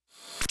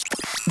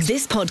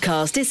This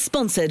podcast is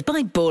sponsored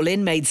by Ball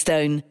in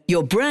Maidstone,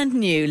 your brand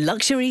new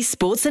luxury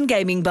sports and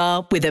gaming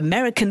bar with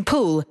American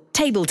pool,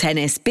 table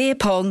tennis, beer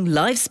pong,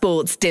 live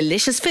sports,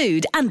 delicious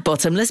food and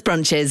bottomless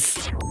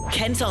brunches.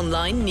 Kent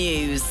Online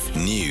News.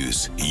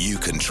 News you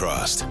can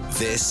trust.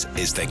 This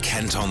is the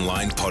Kent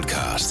Online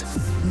Podcast.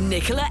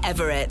 Nicola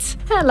Everett.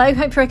 Hello,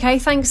 hope you're okay.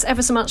 Thanks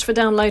ever so much for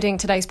downloading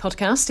today's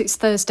podcast. It's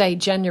Thursday,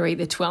 January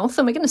the 12th,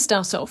 and we're going to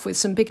start off with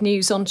some big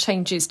news on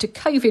changes to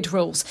COVID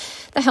rules.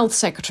 The Health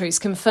Secretary's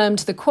confirmed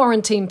the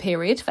quarantine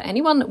period for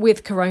anyone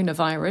with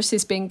coronavirus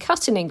is being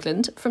cut in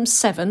England from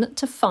 7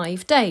 to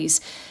 5 days.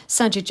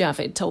 Sajid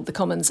Javid told the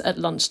Commons at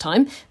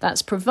lunchtime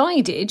that's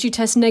provided you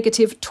test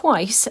negative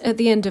twice at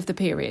the end of the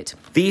period.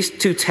 These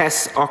two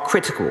tests are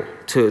critical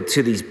to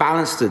these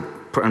balanced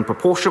and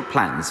proportionate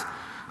plans,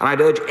 and I'd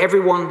urge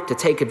everyone to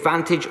take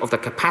advantage of the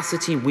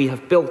capacity we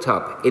have built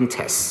up in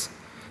tests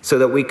so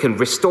that we can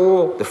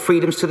restore the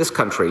freedoms to this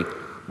country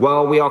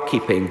while we are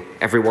keeping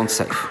everyone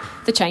safe.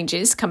 The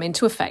changes come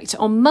into effect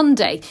on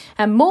Monday.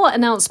 And more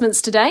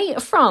announcements today.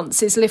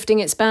 France is lifting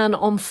its ban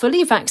on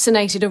fully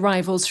vaccinated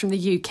arrivals from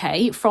the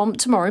UK from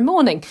tomorrow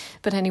morning.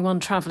 But anyone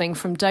travelling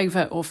from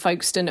Dover or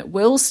Folkestone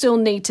will still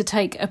need to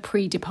take a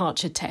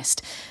pre-departure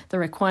test. The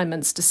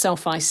requirements to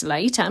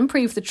self-isolate and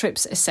prove the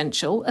trip's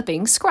essential are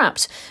being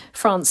scrapped.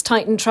 France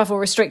tightened travel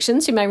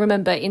restrictions, you may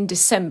remember, in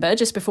December,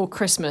 just before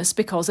Christmas,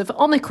 because of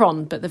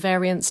Omicron. But the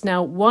variant's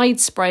now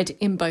widespread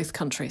in both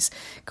countries.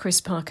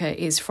 Chris Parker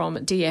is from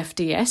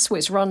DFDS,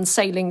 which runs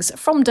sailings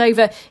from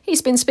Dover.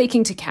 He's been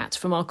speaking to Kat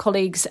from our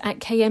colleagues at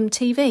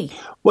KMTV.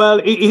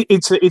 Well,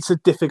 it's a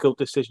difficult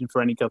decision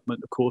for any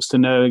government, of course, to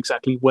know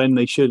exactly when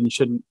they should and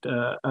shouldn't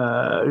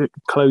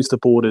close the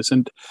borders.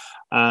 And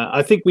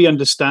I think we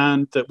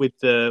understand that with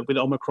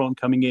Omicron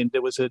coming in,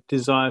 there was a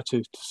desire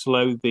to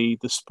slow the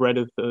spread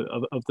of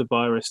the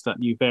virus, that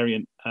new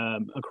variant,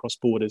 across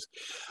borders.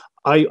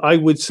 I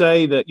would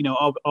say that, you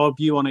know, our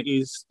view on it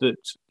is that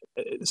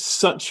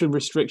such a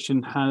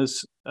restriction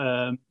has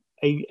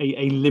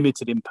a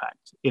limited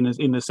impact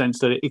in the sense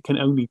that it can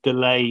only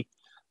delay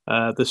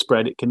the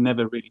spread. It can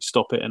never really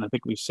stop it, and I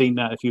think we've seen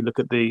that. If you look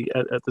at the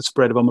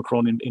spread of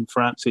Omicron in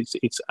France,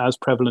 it's as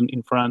prevalent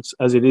in France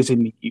as it is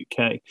in the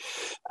UK,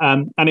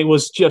 and it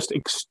was just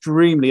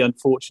extremely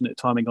unfortunate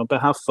timing on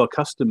behalf of our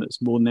customers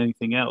more than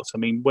anything else. I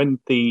mean, when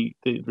the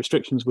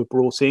restrictions were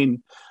brought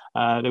in,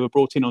 they were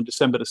brought in on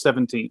December the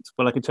 17th.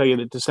 Well, I can tell you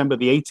that December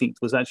the 18th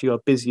was actually our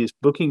busiest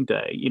booking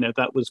day. You know,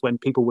 that was when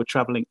people were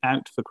travelling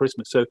out for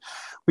Christmas. So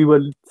we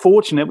were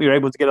fortunate. We were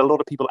able to get a lot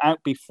of people out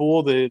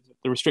before the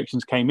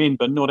restrictions came in,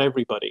 but not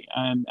everybody.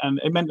 And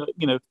it meant,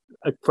 you know,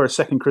 for a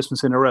second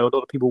Christmas in a row, a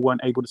lot of people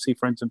weren't able to see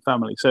friends and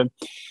family. So,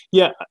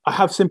 yeah, I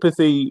have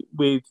sympathy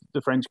with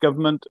the French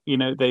government. You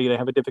know, they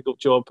have a difficult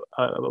job.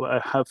 I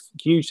have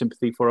huge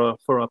sympathy for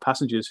our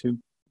passengers who,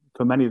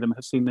 for many of them,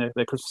 have seen their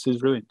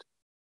Christmases ruined.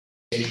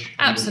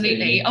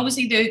 Absolutely.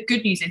 Obviously, the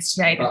good news is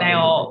today that they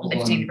are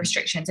lifting the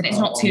restrictions and it's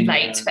not too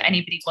late for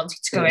anybody wanting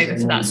to go over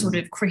for that sort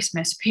of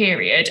Christmas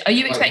period. Are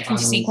you expecting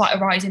to see quite a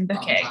rise in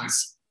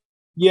bookings?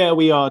 Yeah,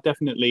 we are,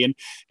 definitely. And,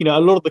 you know, a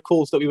lot of the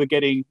calls that we were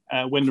getting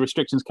when the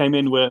restrictions came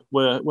in were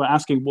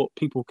asking what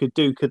people could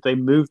do. Could they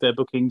move their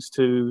bookings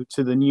to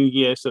the new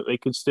year so that they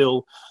could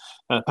still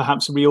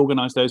perhaps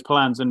reorganise those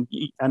plans? And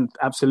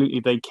absolutely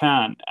they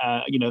can.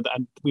 You know,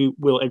 and we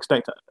will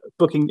expect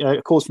booking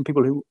calls from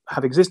people who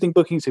have existing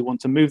bookings who want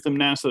to move them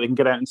now so they can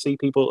get out and see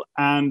people.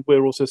 And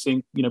we're also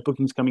seeing, you know,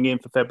 bookings coming in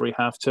for February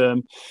half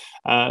term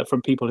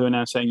from people who are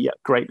now saying, yeah,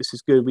 great, this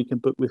is good, we can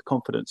book with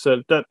confidence.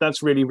 So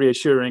that's really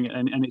reassuring,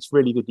 and it's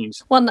really good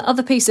news. One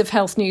other piece of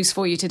health news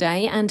for you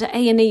today, and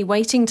A&E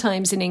waiting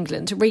times in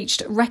England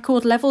reached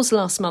record levels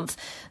last month.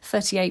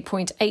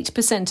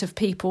 38.8% of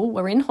people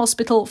were in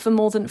hospital for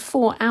more than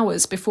 4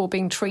 hours before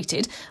being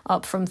treated,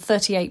 up from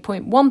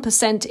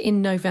 38.1%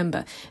 in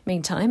November.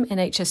 Meantime,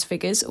 NHS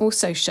figures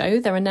also show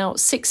there are now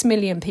 6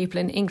 million people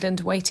in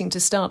England waiting to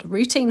start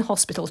routine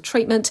hospital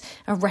treatment,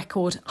 a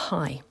record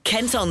high.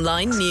 Kent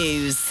Online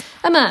News.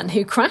 A man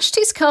who crashed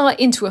his car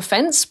into a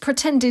fence,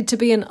 pretended to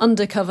be an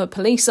undercover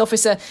police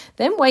officer,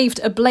 then waved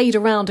a blade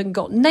around and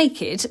got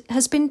naked,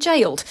 has been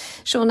jailed.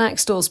 Sean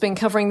Axtell's been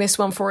covering this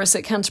one for us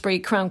at Canterbury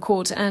Crown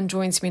Court and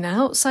joins me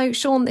now. So,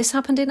 Sean, this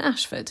happened in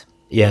Ashford.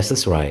 Yes,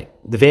 that's right.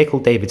 The vehicle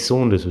David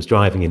Saunders was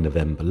driving in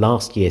November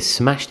last year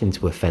smashed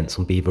into a fence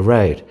on Beaver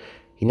Road.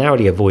 He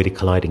narrowly avoided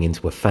colliding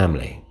into a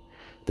family.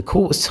 The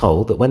court was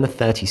told that when the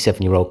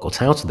 37-year-old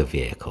got out of the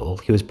vehicle,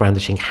 he was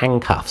brandishing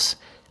handcuffs,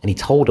 and he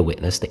told a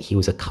witness that he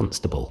was a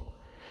constable.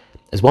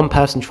 As one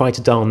person tried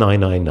to dial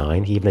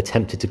 999, he even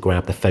attempted to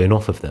grab the phone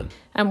off of them.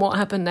 And what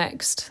happened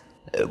next?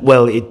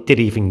 Well, it did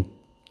even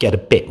get a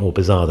bit more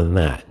bizarre than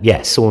that.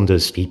 Yes,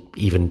 Saunders, he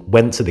even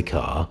went to the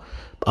car.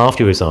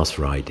 After he was asked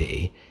for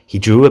ID, he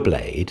drew a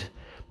blade.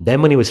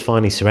 Then when he was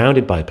finally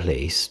surrounded by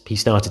police, he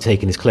started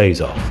taking his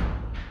clothes off.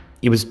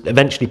 He was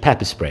eventually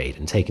pepper sprayed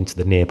and taken to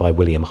the nearby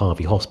William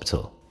Harvey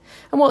Hospital.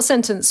 And what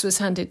sentence was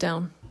handed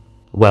down?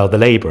 Well, the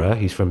labourer,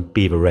 who's from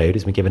Beaver Road,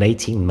 has been given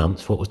 18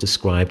 months for what was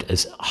described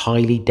as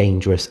highly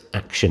dangerous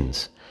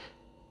actions.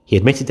 He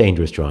admitted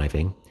dangerous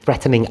driving,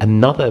 threatening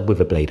another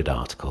with a bladed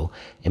article,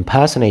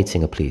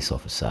 impersonating a police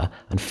officer,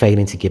 and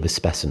failing to give a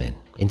specimen.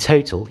 In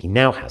total, he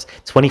now has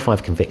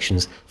 25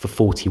 convictions for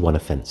 41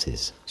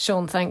 offences.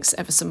 Sean, thanks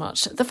ever so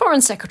much. The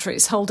Foreign Secretary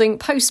is holding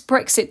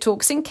post-Brexit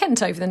talks in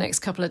Kent over the next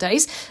couple of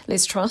days.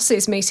 Liz Truss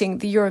is meeting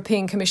the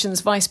European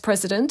Commission's Vice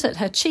President at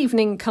her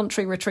Chevening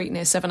country retreat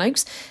near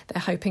Sevenoaks.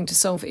 They're hoping to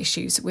solve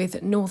issues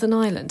with Northern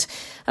Ireland.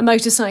 A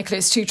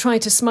motorcyclist who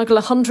tried to smuggle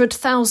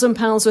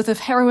 £100,000 worth of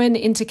heroin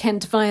into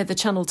Kent via the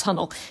Channel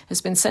Tunnel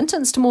has been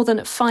sentenced to more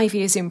than 5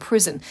 years in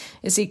prison.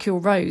 Ezekiel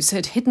Rose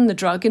had hidden the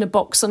drug in a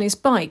box on his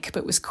bike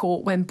but was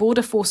caught when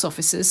Border Force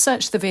officers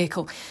searched the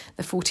vehicle.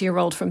 The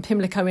 40-year-old from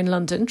Pimlico in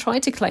London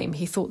tried to claim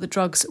he thought the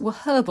drugs were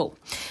herbal.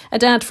 A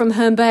dad from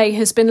Herne Bay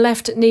has been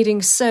left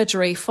needing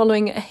surgery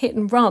following a hit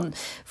and run.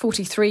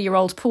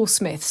 43-year-old Paul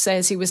Smith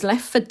says he was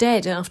left for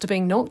dead after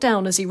being knocked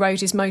down as he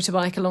rode his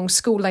motorbike along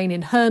School Lane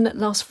in Herne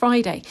last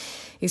Friday.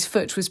 His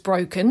foot was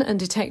broken and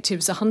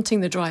detectives are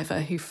hunting the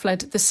driver who fled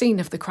the scene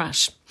of the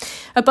crash.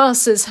 A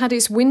bus has had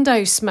its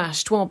window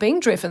smashed while being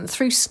driven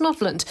through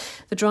Snodland.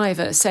 The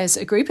driver says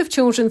a group of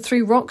children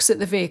threw rocks at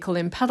the vehicle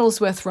in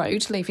Paddlesworth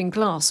Road, leaving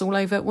glass all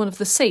over one of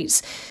the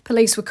seats.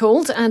 Police were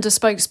called and a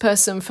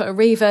spokesperson for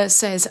Arriva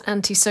says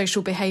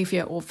antisocial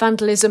behaviour or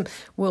vandalism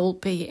will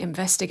be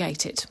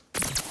investigated.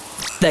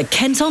 The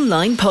Kent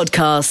Online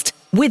Podcast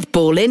with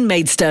Ball in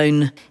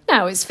Maidstone.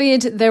 Now, it's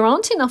feared there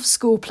aren't enough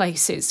school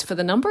places for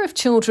the number of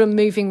children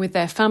moving with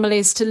their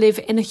families to live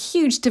in a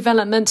huge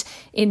development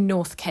in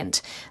North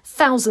Kent.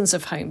 Thousands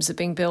of homes are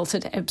being built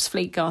at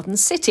Ebbsfleet Garden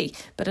City,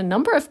 but a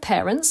number of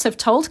parents have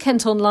told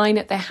Kent Online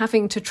that they're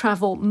having to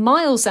travel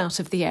miles out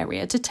of the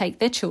area to take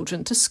their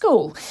children to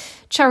school.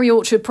 Cherry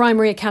Orchard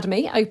Primary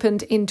Academy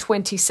opened in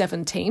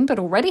 2017 but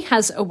already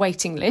has a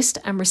waiting list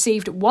and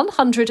received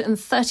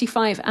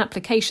 135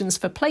 applications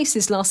for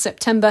places last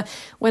September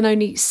when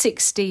only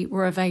 60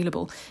 were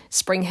available.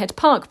 Springhead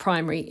Park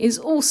Primary is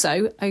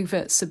also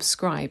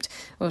oversubscribed.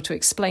 Well, to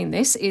explain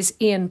this is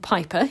Ian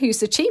Piper, who's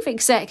the Chief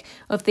Exec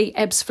of the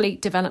Ebbsfleet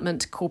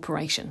Development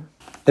Corporation.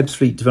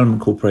 Ebbsfleet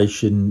Development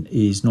Corporation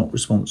is not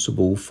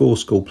responsible for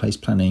school place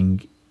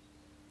planning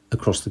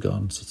across the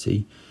Garden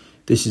City.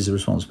 This is a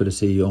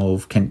responsibility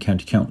of Kent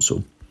County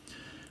Council.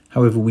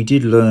 However, we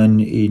did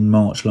learn in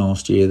March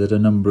last year that a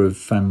number of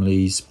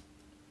families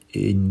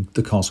in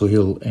the Castle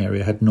Hill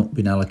area had not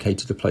been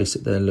allocated a place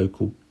at their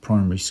local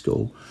primary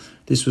school.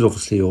 This was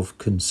obviously of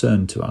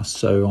concern to us,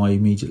 so I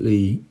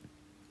immediately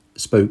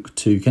spoke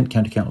to Kent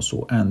County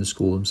Council and the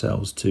school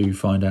themselves to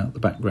find out the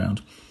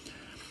background.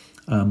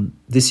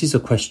 This is a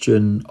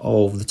question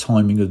of the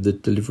timing of the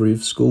delivery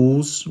of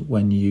schools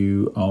when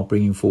you are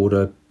bringing forward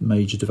a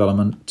major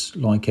development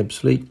like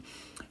Ebbsfleet.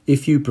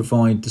 If you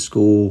provide the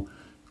school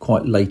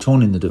quite late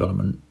on in the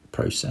development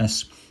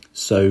process,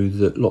 so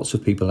that lots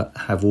of people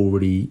have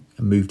already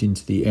moved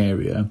into the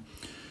area,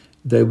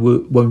 there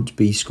won't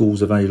be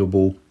schools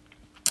available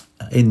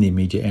in the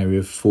immediate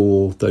area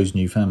for those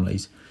new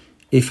families.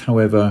 If,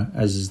 however,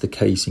 as is the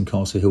case in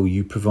Castle Hill,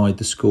 you provide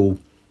the school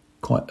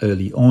quite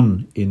early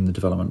on in the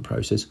development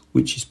process,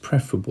 which is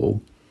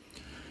preferable,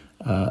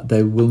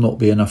 there will not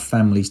be enough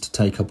families to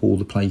take up all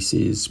the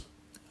places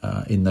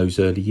in those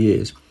early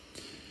years.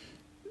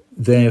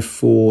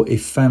 Therefore,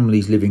 if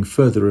families living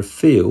further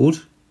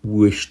afield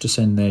wish to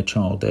send their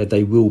child there,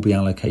 they will be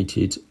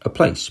allocated a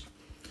place.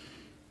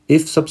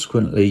 If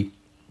subsequently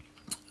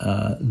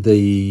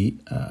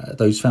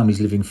those families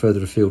living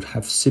further afield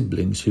have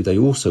siblings who they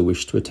also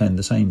wish to attend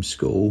the same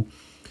school,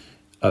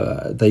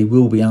 they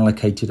will be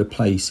allocated a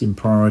place in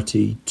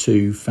priority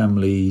to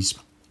families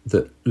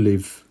that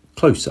live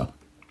closer.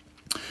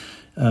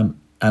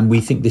 And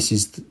we think this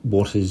is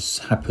what has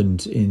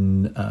happened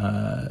in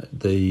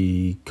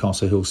the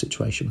Castle Hill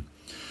situation.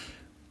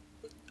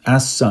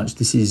 As such,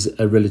 this is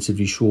a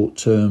relatively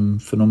short-term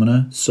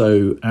phenomena.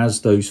 So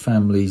as those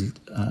families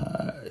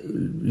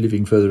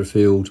living further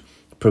afield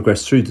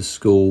progress through the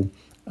school,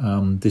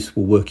 this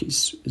will work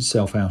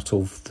itself out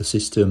of the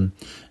system,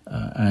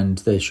 and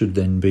there should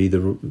then be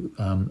the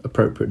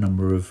appropriate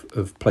number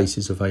of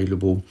places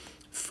available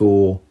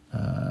for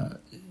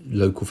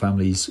local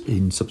families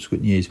in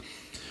subsequent years.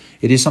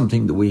 It is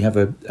something that we have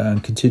a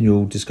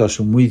continual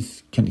discussion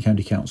with Kent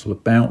County Council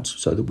about,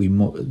 so that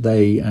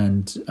they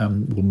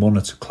will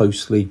monitor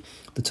closely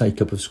the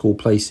take-up of school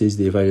places,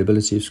 the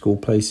availability of school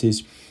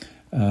places,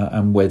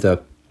 and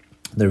whether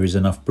there is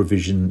enough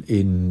provision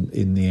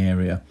in the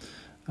area.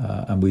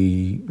 And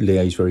we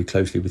liaise very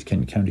closely with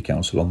Kent County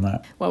Council on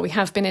that. Well, we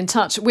have been in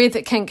touch with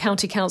Kent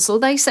County Council.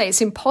 They say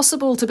it's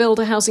impossible to build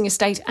a housing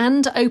estate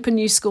and open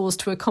new schools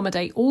to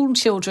accommodate all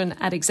children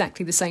at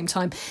exactly the same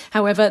time.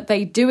 However,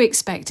 they do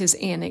expect, as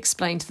Ian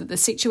explained, that the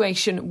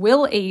situation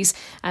will ease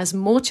as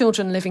more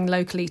children living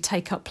locally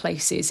take up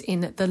places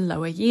in the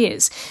lower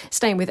years.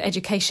 Staying with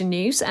education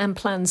news, and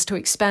plans to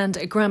expand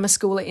a grammar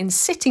school in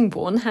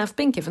Sittingbourne have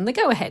been given the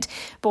go-ahead.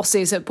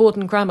 Bosses at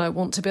Borden Grammar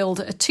want to build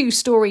a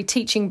 2-storey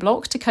teaching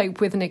block to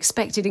cope with an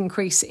expected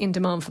increase in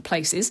demand for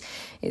places.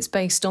 It's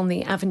based on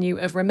the Avenue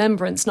of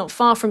Remembrance, not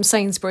far from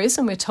Sainsbury's,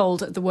 and we're told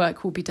the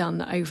work will be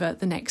done over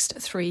the next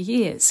 3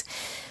 years.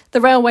 The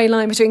railway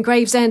line between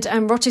Gravesend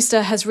and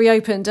Rochester has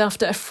reopened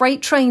after a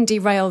freight train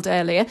derailed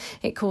earlier.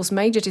 It caused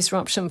major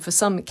disruption for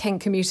some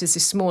Kent commuters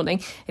this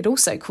morning. It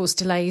also caused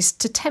delays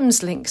to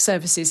Thameslink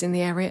services in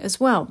the area as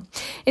well.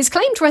 It's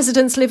claimed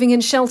residents living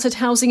in sheltered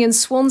housing in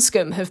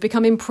Swanscombe have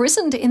become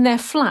imprisoned in their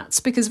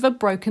flats because of a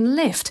broken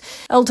lift.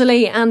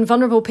 Elderly and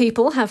vulnerable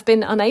people have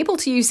been unable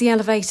to use the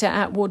elevator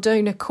at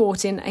Wardona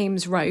Court in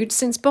Ames Road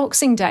since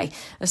Boxing Day.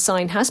 A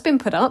sign has been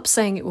put up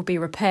saying it will be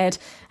repaired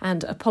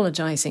and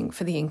apologising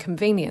for the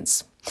inconvenience.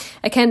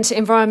 A Kent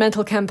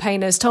environmental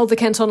campaigner has told the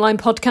Kent Online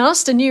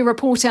podcast a new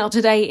report out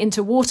today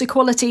into water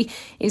quality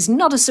is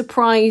not a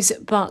surprise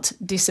but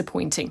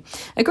disappointing.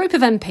 A group of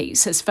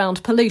MPs has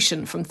found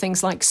pollution from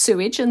things like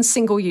sewage and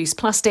single-use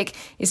plastic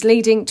is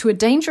leading to a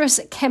dangerous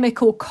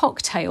chemical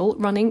cocktail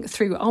running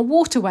through our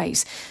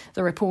waterways.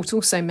 The report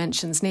also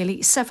mentions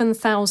nearly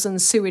 7,000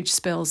 sewage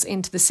spills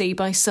into the sea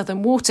by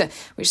Southern Water,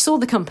 which saw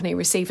the company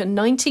receive a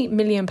 £90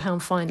 million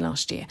fine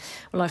last year.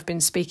 Well, I've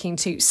been speaking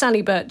to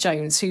Sally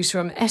Burt-Jones, who's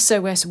from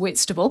SOS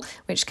Whitstable,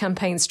 which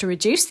campaigns to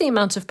reduce the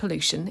amount of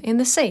pollution in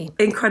the sea.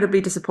 Incredibly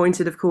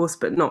disappointed, of course,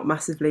 but not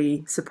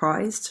massively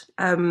surprised.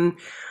 I'm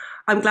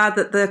glad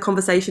that the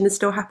conversation is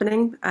still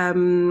happening.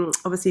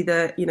 Obviously,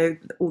 there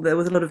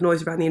was a lot of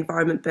noise around the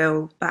Environment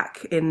Bill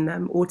back in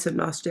autumn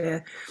last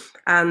year.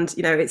 And,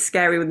 it's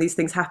scary when these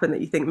things happen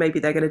that you think maybe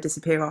they're going to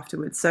disappear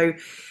afterwards. So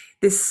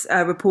this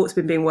report's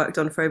been being worked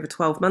on for over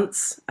 12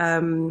 months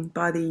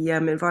by the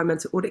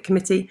Environmental Audit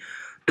Committee.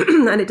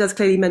 And it does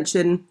clearly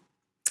mention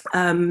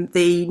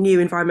the new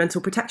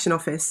Environmental Protection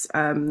Office,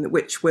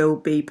 which will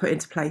be put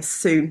into place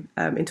soon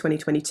in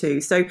 2022.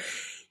 So,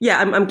 yeah,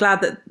 I'm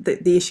glad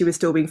that the issue is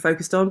still being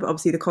focused on, but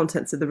obviously the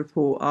contents of the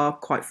report are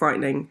quite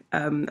frightening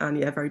and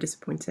very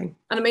disappointing.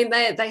 And I mean,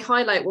 they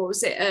highlight, what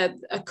was it,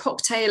 a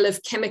cocktail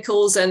of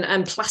chemicals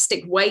and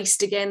plastic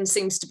waste, again,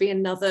 seems to be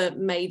another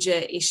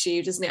major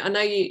issue, doesn't it? I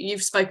know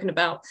you've spoken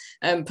about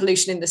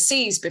pollution in the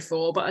seas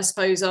before, but I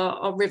suppose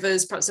our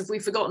rivers, perhaps have we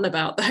forgotten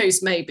about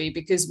those maybe,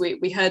 because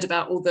we heard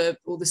about all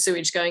the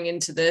sewage going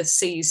into the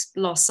seas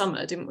last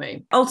summer, didn't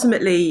we?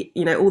 Ultimately,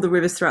 all the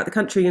rivers throughout the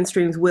country and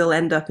streams will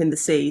end up in the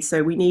sea,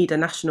 so we need a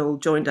national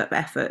joined-up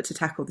effort to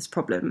tackle this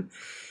problem.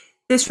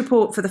 This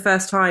report, for the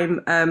first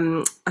time,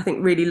 I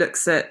think really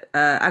looks at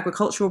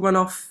agricultural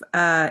runoff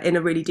in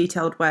a really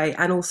detailed way,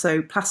 and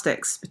also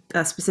plastics,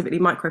 specifically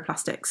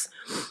microplastics.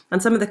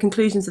 And some of the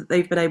conclusions that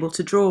they've been able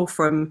to draw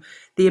from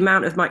the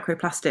amount of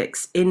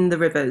microplastics in the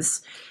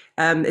rivers,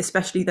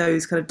 especially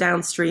those kind of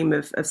downstream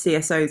of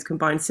CSOs,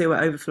 combined sewer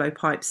overflow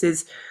pipes,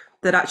 is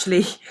that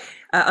actually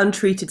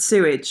untreated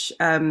sewage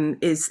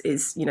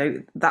is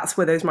that's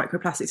where those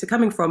microplastics are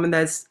coming from, and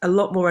there's a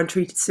lot more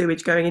untreated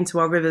sewage going into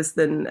our rivers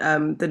than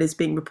is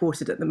being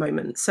reported at the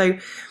moment. So,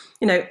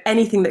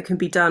 anything that can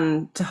be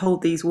done to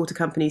hold these water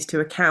companies to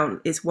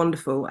account is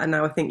wonderful. And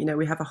now I think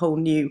we have a whole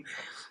new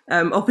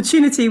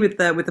opportunity with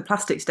the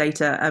plastics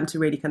data to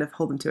really kind of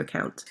hold them to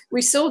account.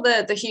 We saw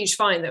the huge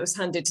fine that was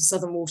handed to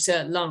Southern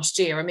Water last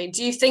year. I mean,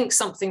 do you think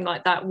something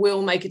like that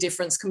will make a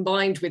difference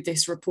combined with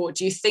this report?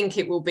 Do you think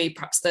it will be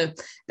perhaps the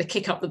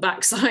kick up the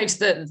backside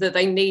that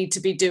they need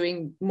to be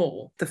doing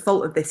more? The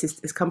fault of this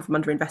has come from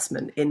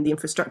underinvestment in the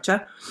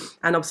infrastructure,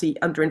 and obviously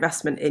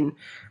underinvestment in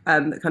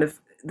kind of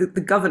the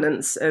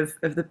governance of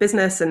the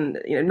business, and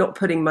not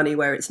putting money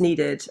where it's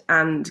needed,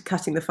 and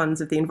cutting the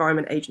funds of the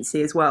Environment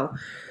Agency as well.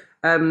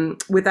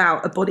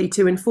 Without a body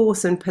to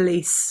enforce and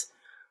police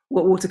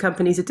what water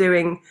companies are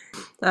doing.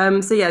 The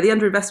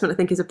underinvestment, I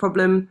think, is a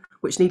problem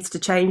which needs to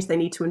change. They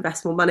need to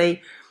invest more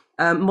money.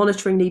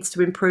 Monitoring needs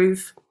to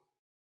improve.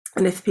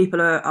 And if people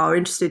are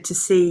interested to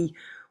see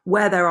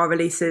where there are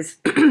releases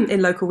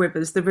in local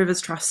rivers, the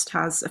Rivers Trust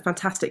has a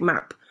fantastic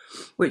map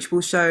which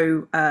will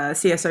show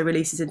CSO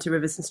releases into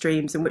rivers and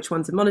streams, and which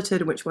ones are monitored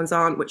and which ones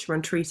aren't, which are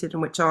untreated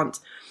and which aren't.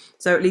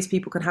 So at least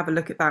people can have a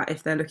look at that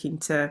if they're looking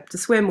to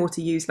swim or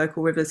to use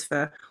local rivers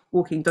for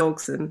walking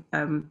dogs and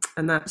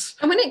that.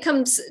 And when it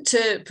comes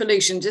to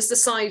pollution, just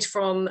aside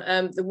from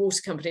the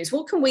water companies,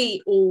 what can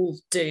we all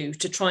do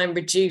to try and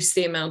reduce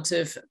the amount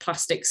of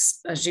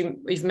plastics, as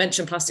you've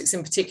mentioned plastics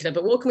in particular,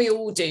 but what can we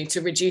all do to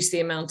reduce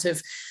the amount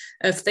of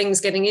things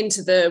getting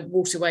into the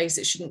waterways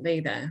that shouldn't be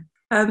there?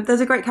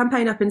 There's a great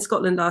campaign up in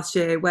Scotland last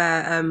year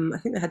where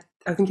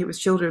I think it was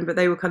children, but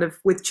they were kind of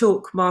with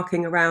chalk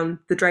marking around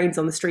the drains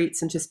on the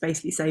streets and just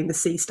basically saying the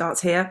sea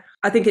starts here.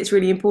 I think it's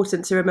really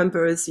important to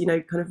remember as,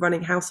 kind of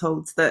running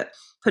households, that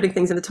putting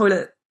things in the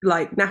toilet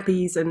like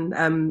nappies and,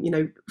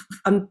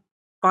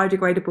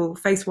 biodegradable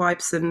face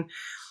wipes and,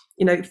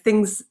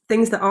 things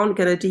that aren't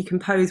going to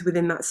decompose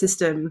within that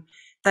system,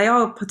 they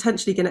are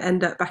potentially going to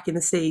end up back in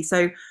the sea.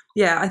 So,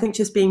 yeah, I think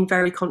just being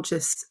very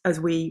conscious as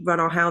we run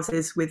our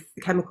houses with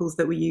the chemicals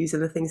that we use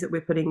and the things that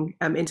we're putting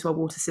into our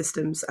water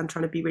systems, and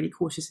trying to be really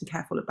cautious and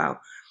careful about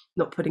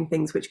not putting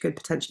things which could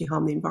potentially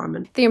harm the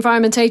environment. The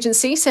Environment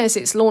Agency says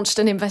it's launched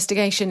an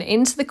investigation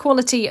into the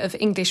quality of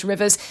English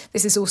rivers.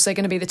 This is also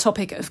going to be the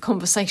topic of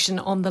conversation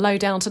on The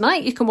Lowdown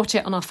tonight. You can watch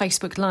it on our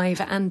Facebook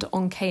Live and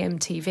on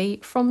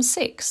KMTV from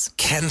 6.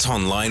 Kent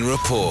Online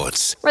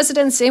reports.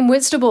 Residents in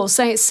Whitstable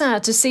say it's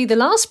sad to see the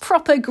last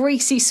proper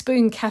Greasy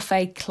Spoon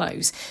cafe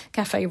close.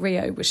 Cafe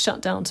Rio was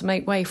shut down to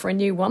make way for a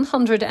new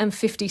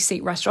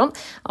 150-seat restaurant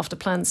after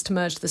plans to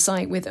merge the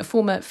site with a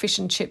former fish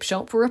and chip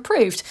shop were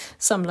approved.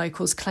 Some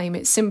locals claim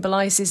it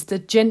symbolises the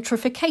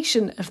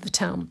gentrification of the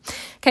town.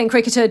 Kent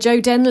cricketer Joe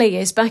Denley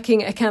is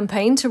backing a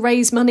campaign to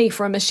raise money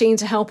for a machine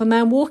to help a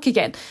man walk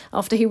again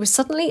after he was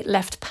suddenly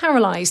left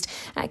paralysed.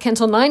 At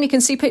Kent Online, you can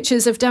see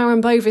pictures of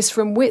Darren Bovis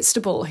from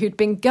Whitstable, who'd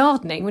been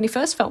gardening when he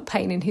first felt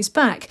pain in his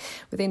back.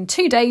 Within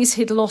 2 days,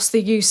 he'd lost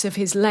the use of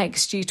his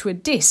legs due to a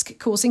disc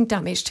causing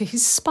damage to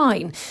his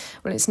spine.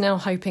 Well, it's now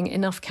hoping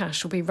enough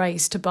cash will be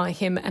raised to buy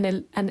him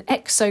an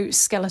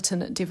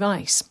exoskeleton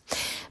device.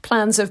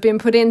 Plans have been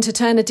put in to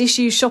turn a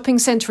disused shopping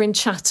centre in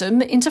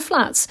Chatham into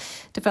flats.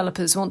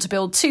 Developers want to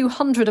build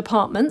 200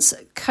 apartments,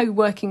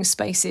 co-working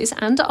spaces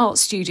and art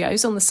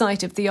studios on the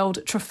site of the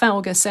old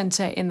Trafalgar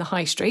Centre in the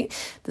High Street.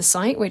 The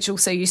site, which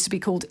also used to be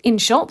called In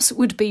Shops,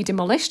 would be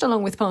demolished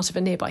along with part of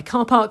a nearby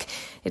car park.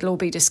 It'll all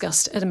be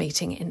discussed at a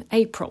meeting in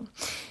April.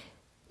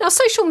 Now,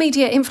 social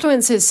media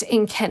influencers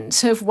in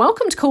Kent have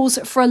welcomed calls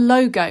for a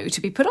logo to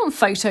be put on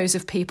photos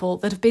of people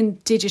that have been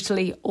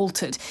digitally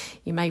altered.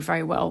 You may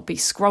very well be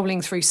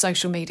scrolling through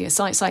social media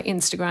sites like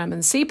Instagram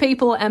and see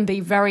people and be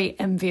very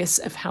envious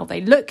of how they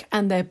look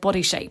and their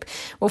body shape.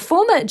 Well,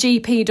 former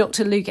GP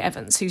Dr. Luke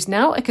Evans, who's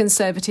now a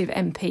Conservative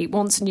MP,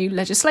 wants new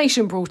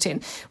legislation brought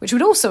in, which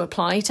would also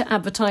apply to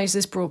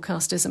advertisers,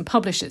 broadcasters and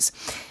publishers.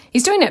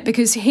 He's doing it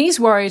because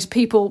he's worried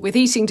people with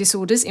eating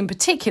disorders in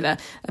particular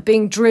are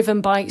being driven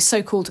by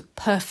so-called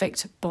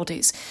perfect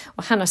bodies.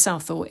 Well, Hannah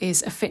Southall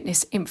is a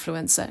fitness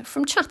influencer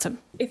from Chatham.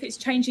 If it's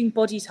changing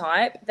body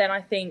type, then I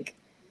think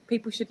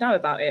people should know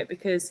about it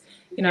because,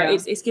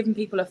 it's giving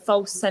people a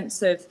false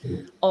sense of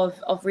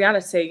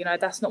reality.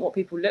 That's not what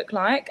people look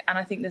like. And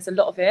I think there's a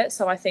lot of it.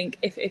 So I think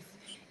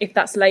if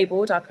that's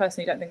labelled, I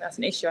personally don't think that's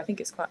an issue. I think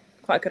it's quite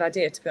a good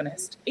idea, to be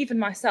honest. Even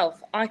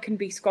myself, I can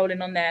be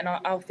scrolling on there and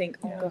I'll think,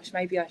 oh gosh,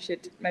 maybe I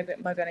need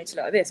to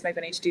look at this, maybe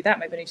I need to do that,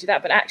 maybe I need to do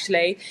that. But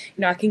actually,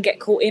 I can get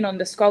caught in on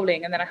the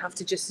scrolling and then I have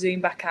to just zoom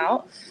back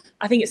out.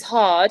 I think it's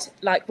hard,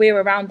 like we're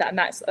around that and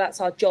that's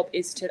our job,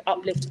 is to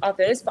uplift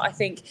others. But I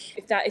think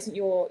if that isn't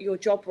your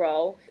job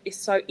role, it's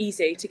so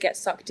easy to get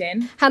sucked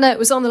in. Hannah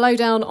was on The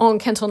Lowdown on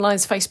Kent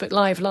Online's Facebook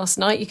Live last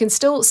night. You can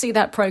still see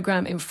that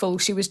programme in full.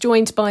 She was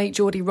joined by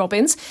Geordie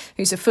Robbins,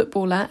 who's a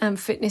footballer and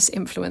fitness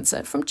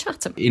influencer from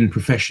Chatham. In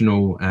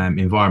professional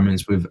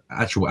environments with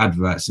actual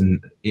adverts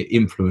and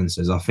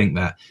influencers, I think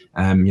that,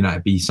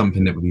 it'd be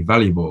something that would be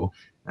valuable.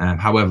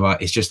 However,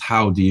 it's just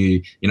how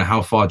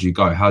far do you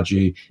go? How do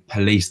you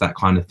police that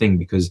kind of thing?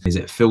 Because is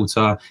it a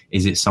filter?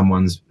 Is it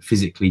someone's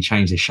physically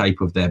changed the shape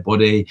of their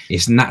body?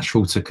 It's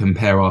natural to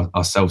compare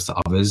ourselves to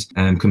others.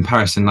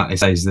 Comparison, like they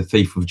say, is the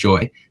thief of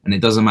joy. And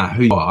it doesn't matter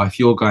who you are. If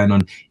you're going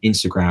on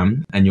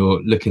Instagram and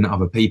you're looking at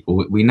other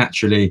people, we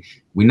naturally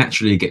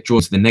get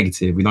drawn to the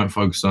negative. We don't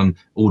focus on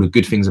all the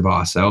good things about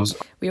ourselves.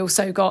 We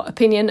also got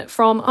opinion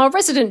from our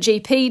resident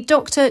GP,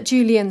 Dr.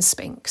 Julian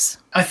Spinks.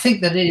 I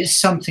think that it is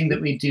something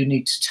that we do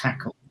need to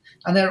tackle.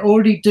 And they're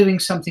already doing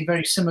something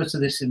very similar to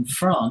this in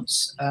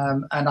France.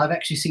 And I've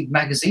actually seen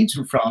magazines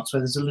from France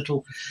where there's a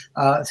little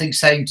thing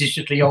saying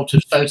digitally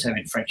altered photo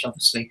in French,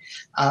 obviously,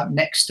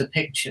 next to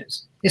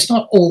pictures. It's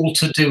not all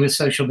to do with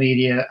social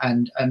media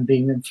and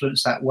being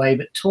influenced that way,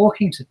 but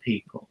talking to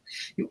people.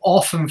 You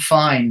often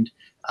find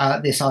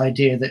this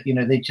idea that,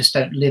 they just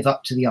don't live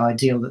up to the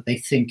ideal that they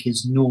think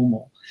is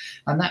normal.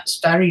 And that's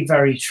very,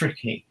 very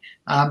tricky.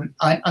 And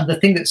the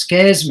thing that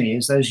scares me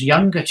is those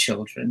younger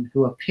children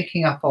who are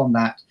picking up on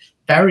that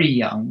very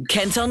young.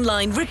 Kent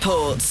Online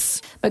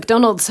reports.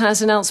 McDonald's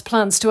has announced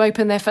plans to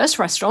open their first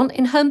restaurant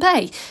in Herne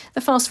Bay.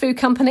 The fast food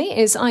company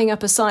is eyeing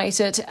up a site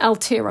at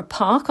Altira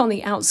Park on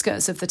the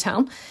outskirts of the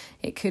town.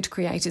 It could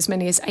create as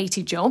many as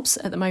 80 jobs.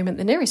 At the moment,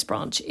 the nearest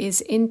branch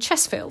is in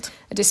Chesfield.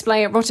 A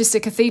display at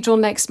Rochester Cathedral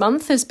next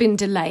month has been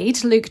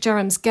delayed. Luke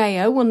Jerram's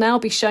Gaia will now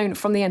be shown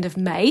from the end of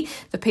May.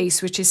 The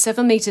piece, which is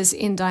 7 metres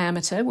in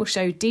diameter, will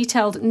show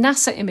detailed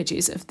NASA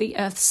images of the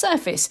Earth's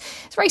surface.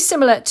 It's very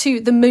similar to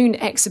the Moon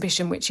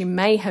exhibition, which you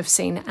may have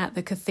seen at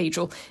the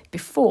Cathedral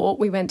before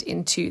we went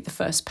into the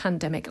first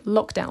pandemic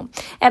lockdown.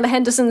 Ella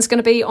Henderson's going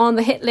to be on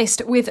the hit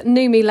list with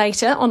New Me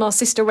later on our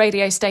sister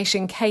radio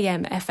station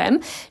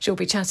KMFM. She'll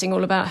be chatting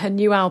all about her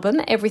new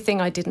album,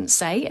 Everything I Didn't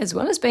Say, as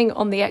well as being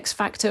on the X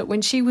Factor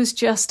when she was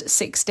just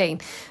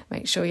 16.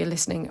 Make sure you're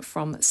listening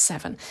from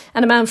 7.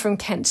 And a man from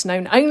Kent,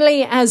 known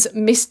only as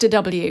Mr.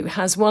 W,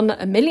 has won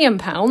 £1 million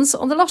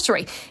on the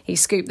lottery. He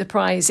scooped the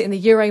prize in the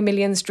Euro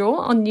Millions draw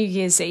on New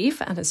Year's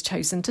Eve and has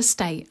chosen to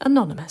stay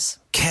anonymous.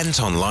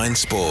 Kent Online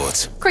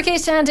Sport.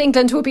 Cricket, and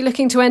England will be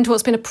looking to end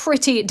what's been a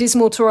pretty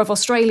dismal tour of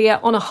Australia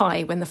on a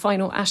high when the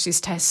final Ashes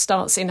Test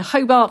starts in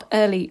Hobart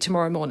early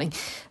tomorrow morning.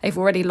 They've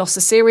already lost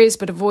the series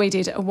but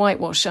avoided a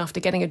whitewash after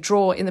getting a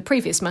draw in the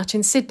previous match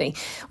in Sydney.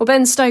 Well,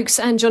 Ben Stokes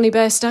and Johnny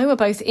Bairstow are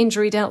both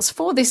injury doubts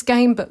for this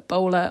game, but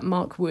bowler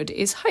Mark Wood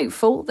is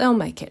hopeful they'll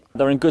make it.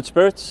 They're in good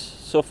spirits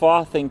so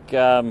far. I think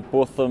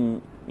both of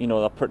them,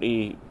 they're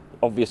pretty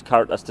obvious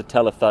characters to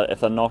tell if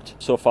they're not.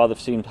 So far they've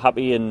seemed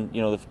happy and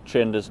they've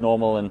trained as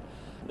normal, and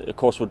of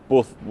course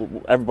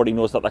everybody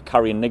knows that they're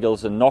carrying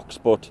niggles and knocks,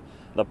 but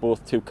they're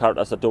both two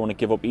characters that don't want to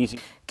give up easy.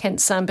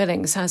 Kent's Sam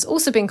Billings has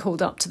also been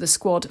called up to the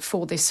squad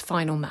for this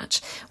final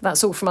match.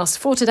 That's all from us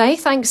for today.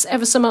 Thanks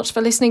ever so much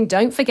for listening.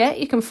 Don't forget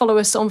you can follow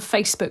us on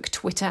Facebook,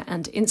 Twitter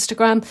and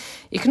Instagram.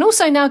 You can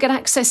also now get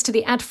access to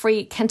the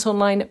ad-free Kent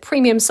Online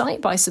premium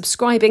site by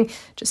subscribing.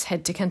 Just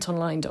head to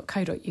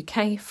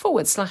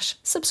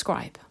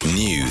kentonline.co.uk/subscribe.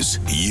 News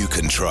you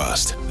can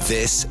trust.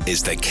 This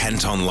is the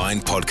Kent Online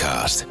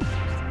Podcast.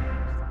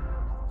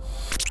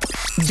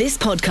 This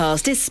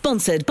podcast is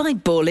sponsored by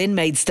Ball-in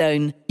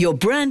Maidstone, your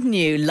brand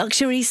new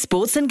luxury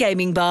sports and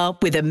gaming bar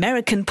with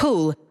American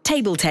pool,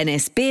 table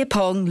tennis, beer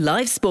pong,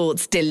 live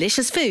sports,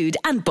 delicious food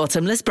and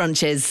bottomless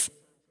brunches.